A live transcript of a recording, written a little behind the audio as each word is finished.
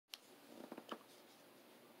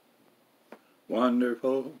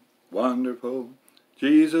Wonderful, wonderful,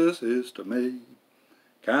 Jesus is to me.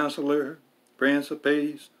 Counselor, Prince of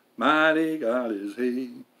Peace, mighty God is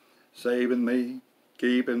He. Saving me,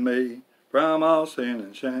 keeping me from all sin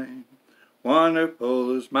and shame.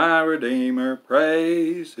 Wonderful is my Redeemer,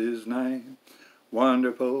 praise His name.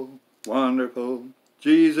 Wonderful, wonderful,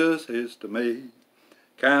 Jesus is to me.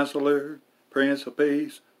 Counselor, Prince of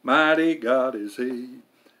Peace, mighty God is He.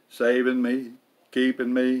 Saving me,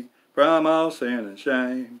 keeping me from all sin and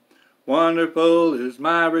shame. Wonderful is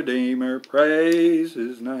my Redeemer, praise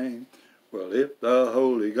His name. Well, if the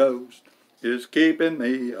Holy Ghost is keeping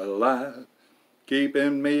me alive,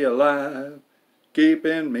 keeping me alive,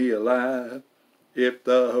 keeping me alive. If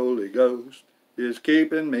the Holy Ghost is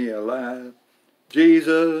keeping me alive,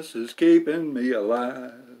 Jesus is keeping me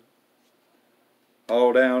alive.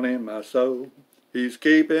 All down in my soul, He's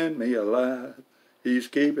keeping me alive. He's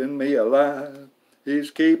keeping me alive.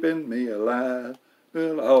 He's keeping me alive.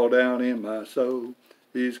 Well, all down in my soul,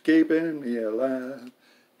 He's keeping me alive.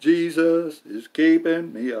 Jesus is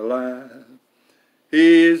keeping me alive.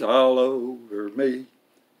 He's all over me.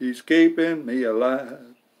 He's keeping me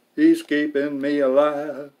alive. He's keeping me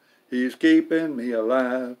alive. He's keeping me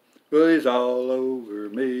alive. Well, He's all over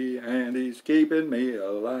me and He's keeping me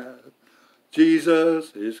alive.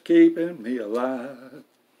 Jesus is keeping me alive.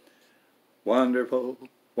 Wonderful,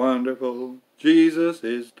 wonderful, Jesus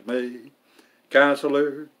is to me.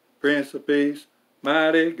 Counselor, Prince of Peace,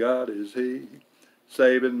 mighty God is He.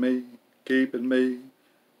 Saving me, keeping me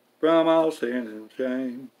from all sin and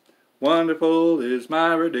shame. Wonderful is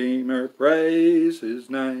my Redeemer, praise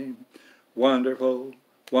His name. Wonderful,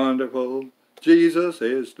 wonderful, Jesus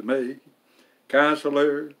is to me.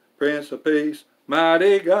 Counselor, Prince of Peace,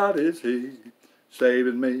 mighty God is He.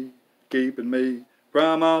 Saving me, keeping me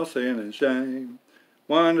from all sin and shame.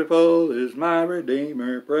 Wonderful is my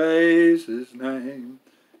Redeemer, praise His name.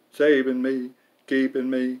 Saving me, keeping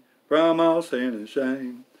me from all sin and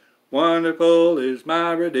shame. Wonderful is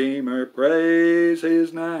my Redeemer, praise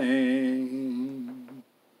His name.